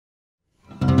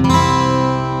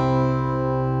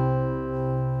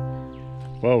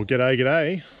Well,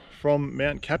 g'day from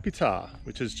Mt Kaputar,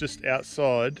 which is just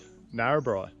outside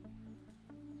Narrabri.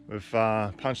 We've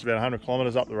punched about 100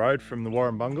 kilometres up the road from the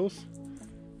Warren Bungles,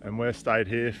 and we've stayed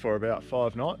here for about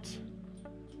 5 nights,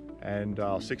 and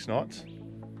 6 nights.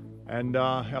 And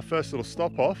our first little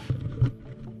stop off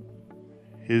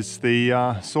is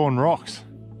the Sawn Rocks.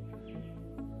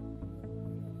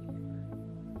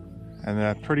 And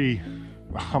they're pretty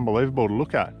unbelievable to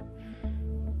look at.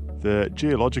 The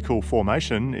geological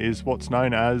formation is what's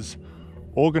known as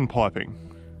organ piping.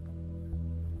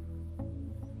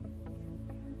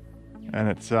 And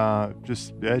it's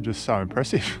just so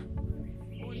impressive.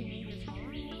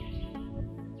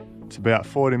 It's about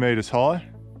 40 metres high,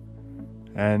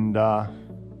 and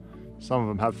some of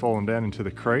them have fallen down into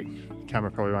the creek. The camera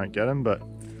probably won't get them, but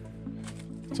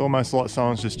it's almost like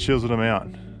someone's just chiseled them out.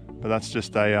 But that's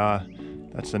just a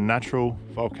natural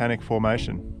volcanic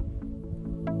formation.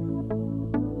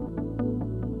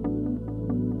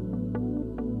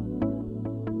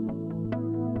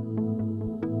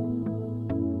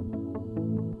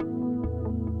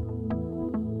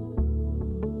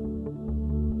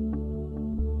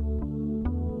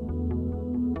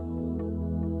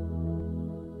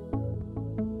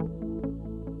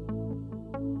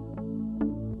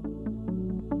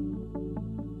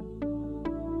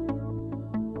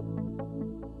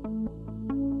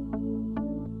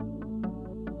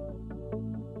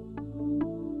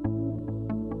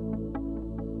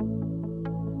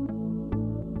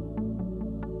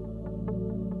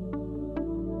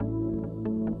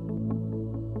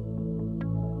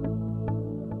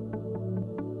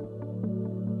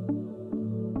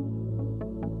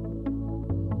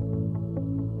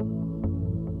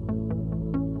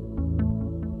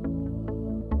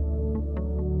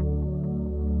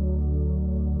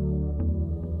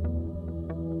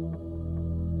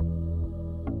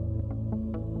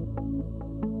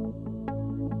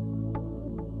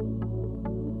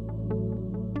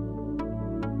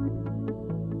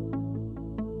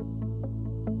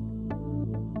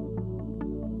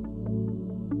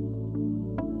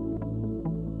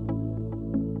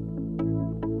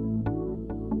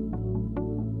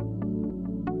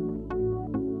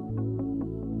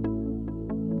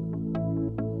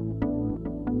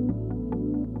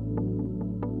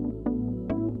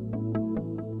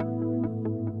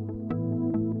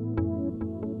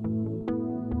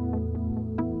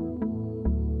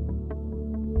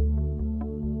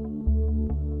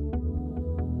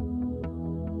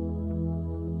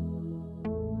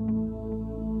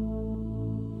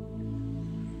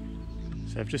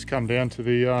 So I've just come down to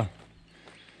the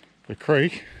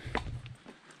creek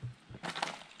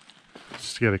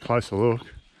just to get a closer look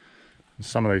at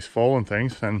some of these fallen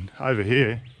things, and over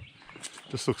here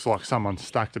just looks like someone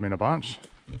stacked them in a bunch.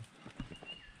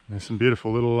 There's some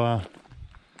beautiful little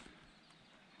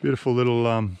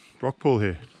rock pool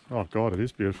here. Oh God, it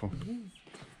is beautiful.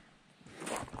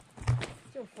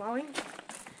 Still flowing.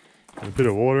 Got a bit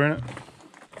of water in it.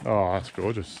 Oh, that's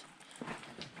gorgeous.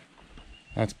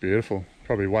 That's beautiful.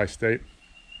 Probably waist deep.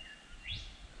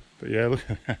 But yeah, look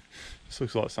at that. This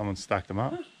looks like someone stacked them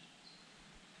up.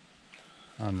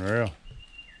 Unreal.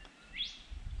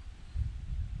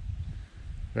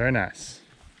 Very nice.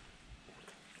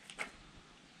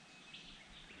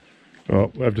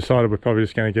 Well, we've decided we're probably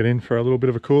just going to get in for a little bit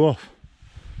of a cool off.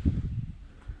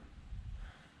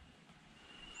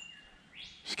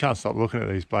 Just can't stop looking at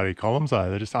these bloody columns though.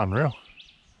 They're just unreal.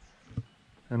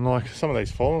 And like some of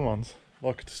these fallen ones,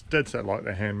 like it's dead set like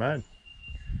they're handmade.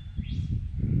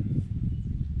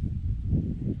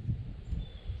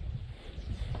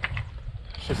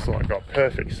 It's just like got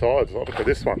perfect sides. Like, look at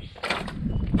this one.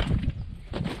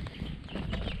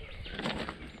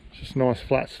 Just nice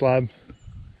flat slab.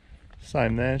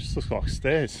 Same there, just looks like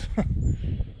stairs.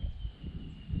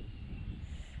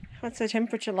 What's the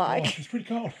temperature like? Oh, it's pretty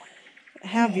cold.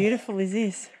 How beautiful is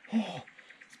this? Oh,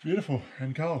 it's beautiful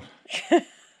and cold.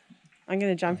 I'm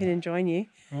going to jump in and join you.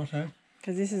 Okay.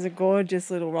 Because this is a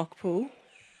gorgeous little rock pool.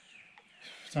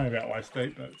 It's only about waist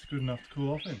deep, but it's good enough to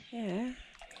cool off in. Yeah.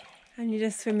 And you're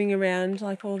just swimming around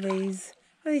like all these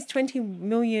 21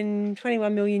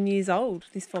 million years old,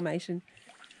 this formation.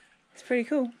 It's pretty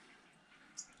cool.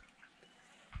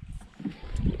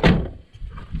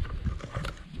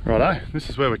 Righto, this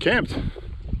is where we're camped.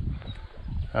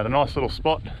 At a nice little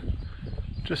spot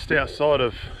just outside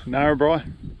of Narrabri.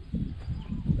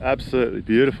 Absolutely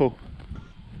beautiful.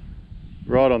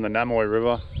 Right on the Narrabri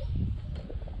River.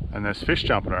 And there's fish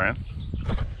jumping around.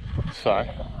 So,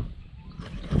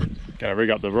 gonna rig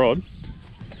up the rod.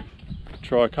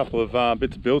 Try a couple of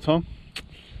bits of biltong.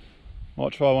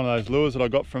 Might try one of those lures that I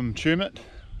got from Tumut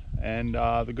and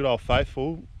the good old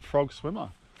faithful frog swimmer.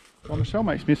 Well, Michelle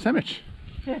makes me a sandwich.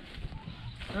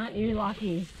 Aren't you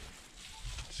lucky?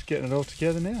 Just getting it all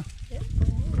together now. Yep.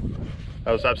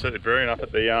 That was absolutely brilliant up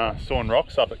at the Sawn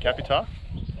Rocks up at Kaputar.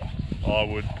 I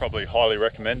would probably highly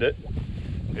recommend it.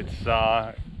 It's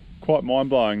quite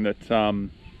mind-blowing that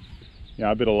you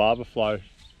know, a bit of lava flow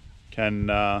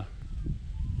can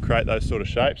create those sort of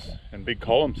shapes and big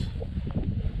columns,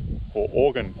 or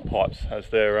organ pipes as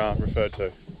they're referred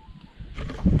to.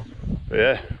 But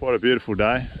yeah, what a beautiful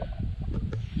day.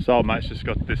 So old mate's just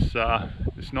got this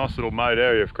this nice little mowed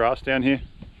area of grass down here.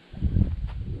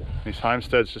 His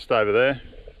homestead's just over there,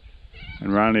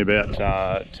 and we're only about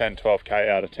 10-12k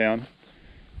out of town,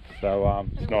 so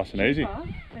it's nice and easy.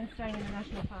 Than staying in the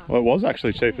national park. Well, it was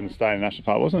actually cheaper than staying in the national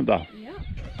park, wasn't it, though? Yeah.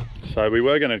 So we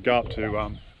were going to go up to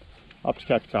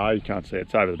Kaputar. You can't see it,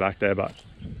 it's over the back there, but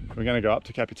we're going to go up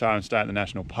to Kaputar and stay at the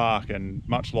national park, and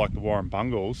much like the Warren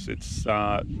Bungles, it's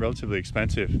relatively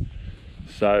expensive.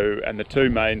 So, and the two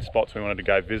main spots we wanted to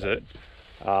go visit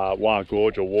are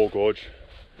Gorge or War Gorge,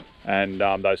 and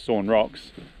those Sawn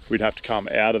Rocks. We'd have to come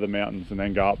out of the mountains and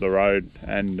then go up the road,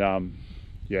 and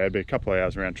yeah, it'd be a couple of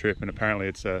hours round trip, and apparently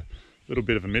it's a little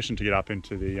bit of a mission to get up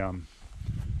into the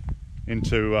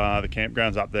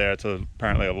campgrounds up there. It's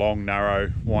apparently a long,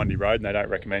 narrow, windy road, and they don't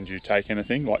recommend you take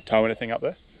anything, like tow anything up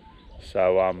there.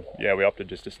 So yeah, we opted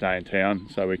just to stay in town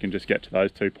so we can just get to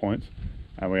those 2 points,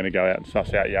 and we're going to go out and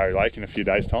suss out Yarry Lake in a few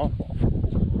days' time.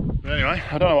 But anyway,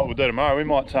 I don't know what we'll do tomorrow. We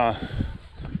might,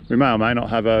 we may or may not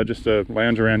have just a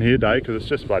lounge around here day, because it's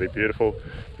just bloody beautiful.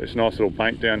 There's a nice little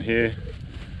bank down here,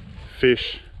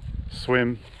 fish,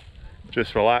 swim,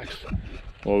 just relax.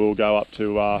 Or we'll go up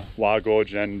to War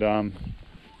Gorge and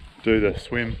do the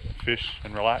swim, fish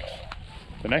and relax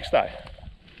the next day.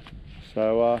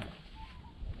 So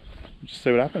just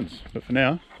see what happens. But for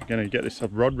now, I'm going to get this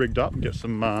rod rigged up and get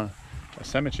some a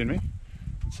sandwich in me,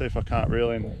 and see if I can't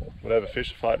reel in whatever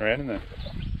fish are floating around in there.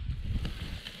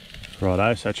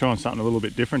 Righto, so trying something a little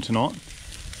bit different tonight.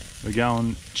 We're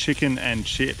going chicken and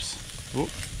chips. Whoop.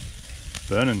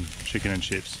 Burning chicken and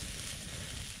chips.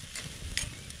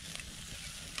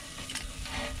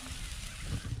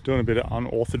 Doing a bit of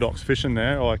unorthodox fishing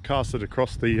there. I cast it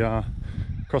across the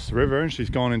river, and she's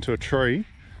gone into a tree,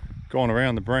 gone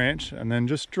around the branch, and then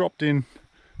just dropped in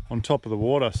on top of the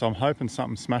water. So I'm hoping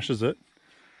something smashes it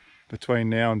between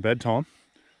now and bedtime.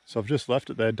 So I've just left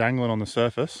it there dangling on the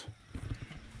surface,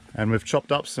 and we've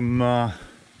chopped up some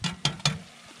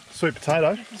sweet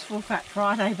potato. It's Full Fat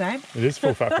Friday, babe. It is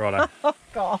Full Fat Friday. Oh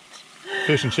God.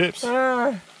 Fish and chips.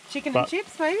 Chicken and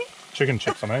chips, maybe? Chicken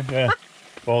chips, I mean, yeah.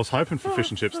 Well, I was hoping for fish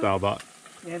and chips though, but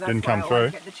yeah, that's didn't come why I through.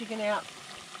 always get the chicken out.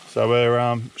 So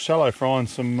we're shallow frying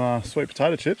some sweet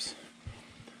potato chips.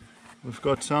 We've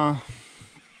got a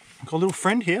little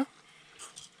friend here.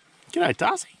 G'day,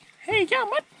 Darcy. How you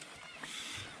going, mate?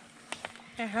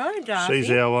 Hello, Darcy.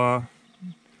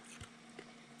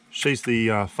 She's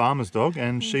the farmer's dog,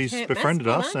 and she's befriended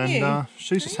us, and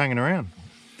she's just hanging around.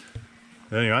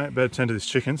 Anyway, better tend to this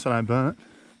chicken so I don't burn it.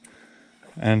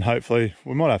 And hopefully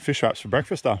we might have fish wraps for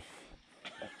breakfast though.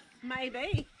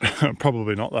 Maybe.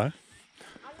 Probably not though. I live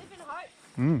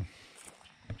in hope.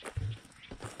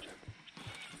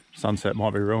 Sunset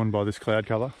might be ruined by this cloud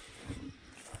cover.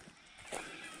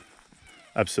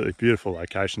 Absolutely beautiful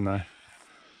location though.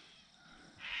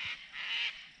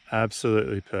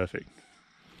 Absolutely perfect.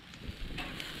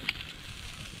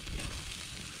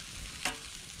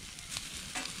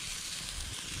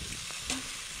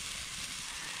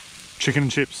 Chicken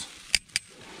and chips.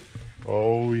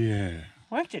 Oh yeah.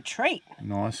 What a treat.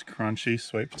 Nice crunchy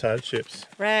sweet potato chips.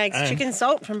 Rags, and chicken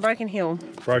salt from Broken Hill.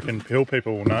 Broken Hill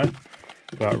people will know,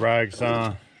 but Rags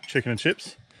chicken and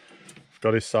chips have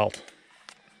got his salt.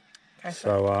 Perfect.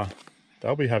 So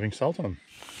they'll be having salt on them.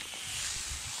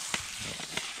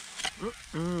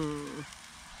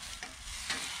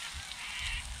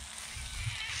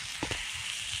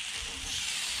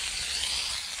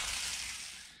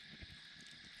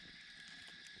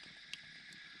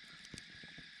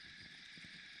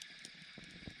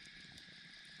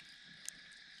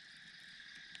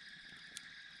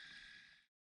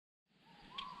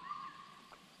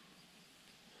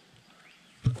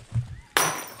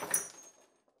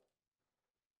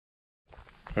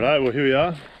 Righto, well here we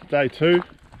are, day 2,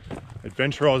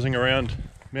 adventurising around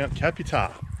Mt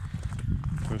Kaputar.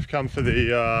 We've come for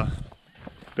the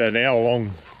about an hour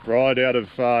long ride out of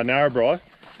Narrabri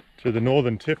to the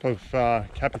northern tip of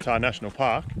Kaputar National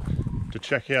Park to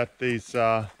check out these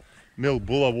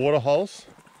Millbulla waterholes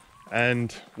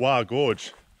and War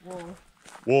Gorge.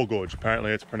 War Gorge,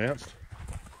 apparently it's pronounced.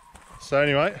 So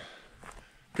anyway,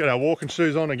 got our walking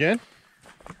shoes on again.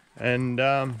 and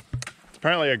it's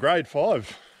apparently a grade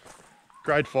 5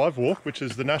 walk, which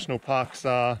is the national park's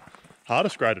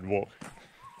hardest graded walk.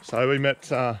 So we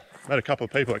met a couple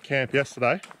of people at camp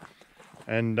yesterday,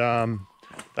 and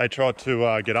they tried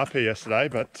to get up here yesterday,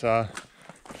 but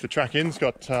if the track-in's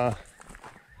got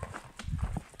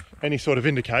any sort of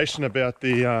indication about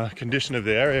the condition of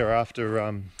the area after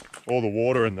all the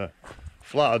water and the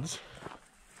floods,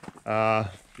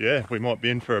 yeah, we might be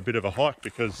in for a bit of a hike,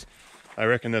 because I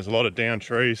reckon there's a lot of down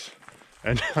trees,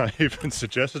 and I even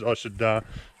suggested I should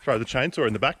throw the chainsaw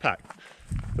in the backpack.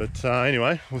 But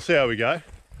anyway, we'll see how we go.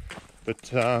 But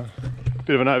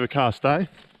bit of an overcast day,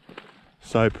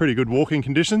 so pretty good walking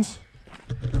conditions,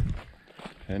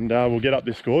 and we'll get up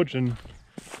this gorge and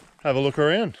have a look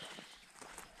around.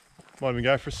 Might even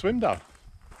go for a swim day.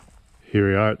 Here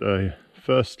we are at the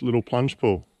first little plunge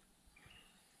pool.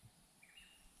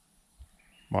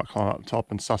 Might climb up the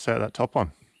top and suss out that top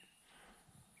one.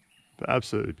 But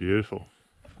absolutely beautiful.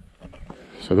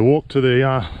 So the walk to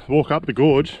the walk up the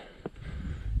gorge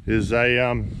is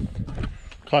a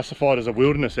classified as a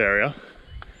wilderness area.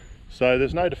 So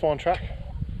there's no defined track.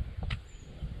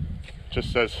 It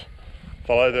just says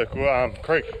follow the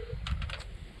creek.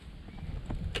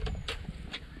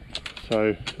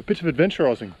 So a bit of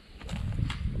adventurising.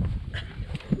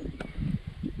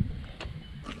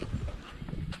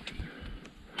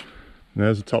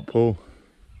 There's the top pool.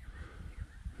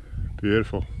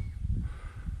 Beautiful.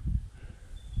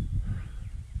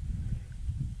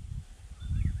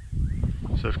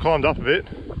 So I've climbed up a bit,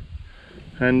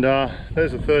 and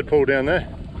there's the third pool down there.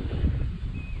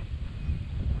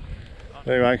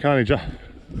 Anyway, can't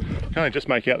just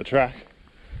make out the track.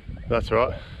 That's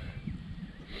right.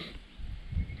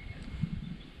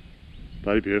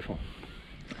 Bloody beautiful.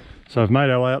 So I've made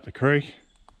our way up the creek,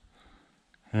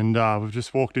 and we've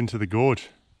just walked into the gorge,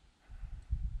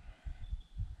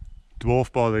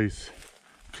 dwarfed by these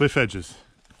cliff edges,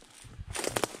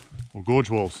 or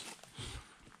gorge walls.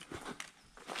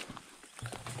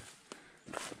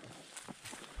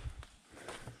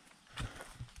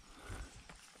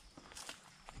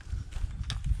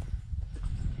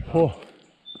 Oh,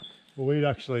 well, we'd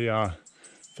actually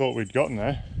thought we'd gotten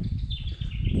there,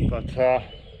 but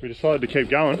we decided to keep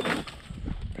going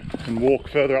and walk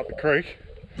further up the creek,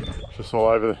 just all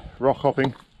over the rock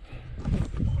hopping,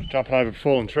 jumping over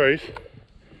fallen trees.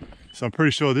 So I'm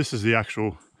pretty sure this is the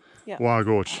actual Wire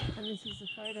Gorge. And this is the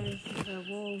photos of the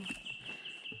wall.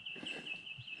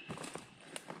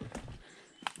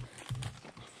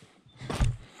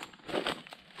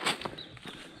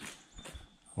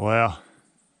 Wow.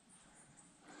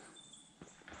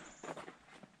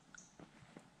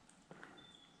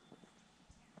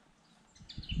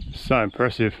 So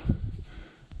impressive.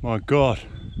 My God.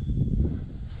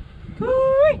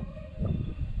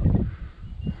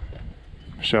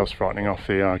 Michelle's frightening off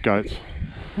the goats.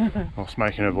 Whilst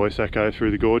making her voice echo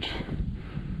through the gorge.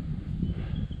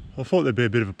 I thought there'd be a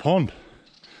bit of a pond.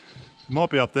 It might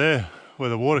be up there where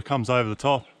the water comes over the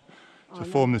top to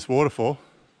form this waterfall.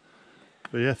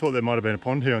 But yeah, I thought there might have been a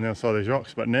pond here on the other side of these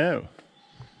rocks, but no.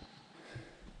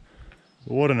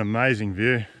 What an amazing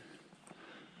view.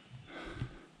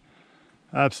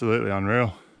 Absolutely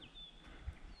unreal.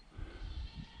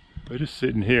 We're just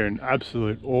sitting here in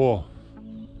absolute awe.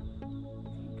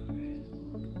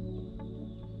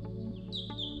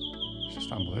 It's just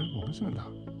unbelievable, isn't it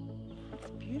though?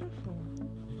 Beautiful.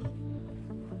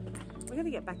 We're going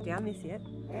to get back down this yet.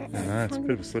 No, it's a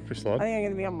bit of a slippery slide. I think I'm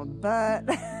going to be on my butt.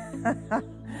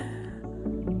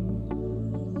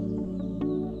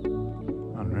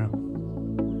 Unreal.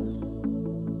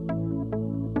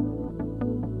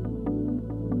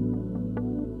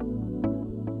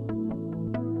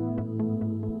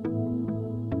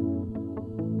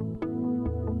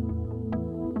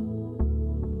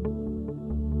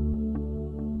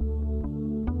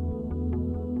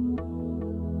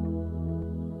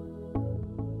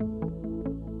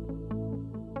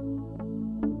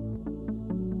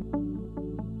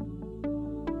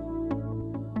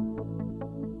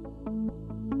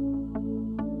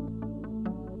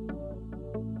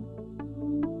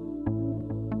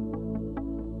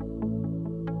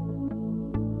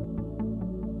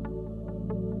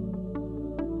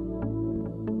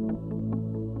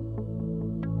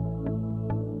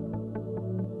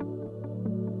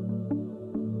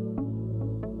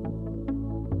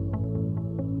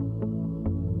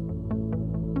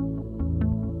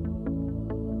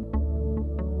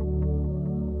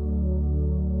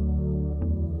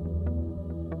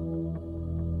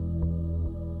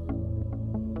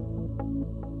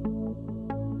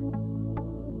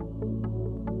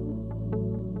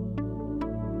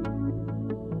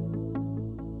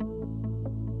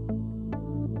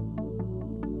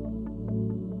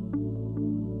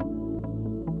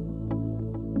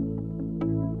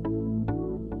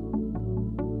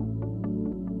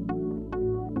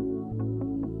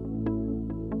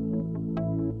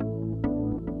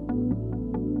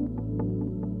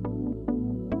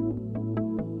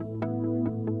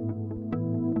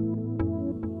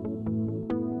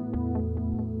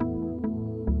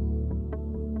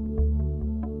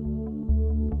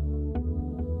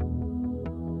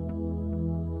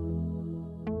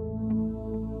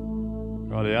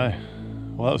 Rightio.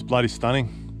 Well, that was bloody stunning.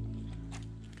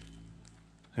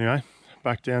 Anyway,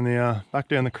 back down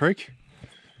the creek,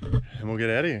 and we'll get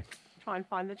out of here. Try and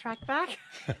find the track back.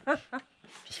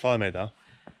 Just follow me, though.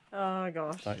 Oh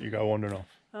gosh. Don't you go wandering off.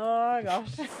 Oh gosh.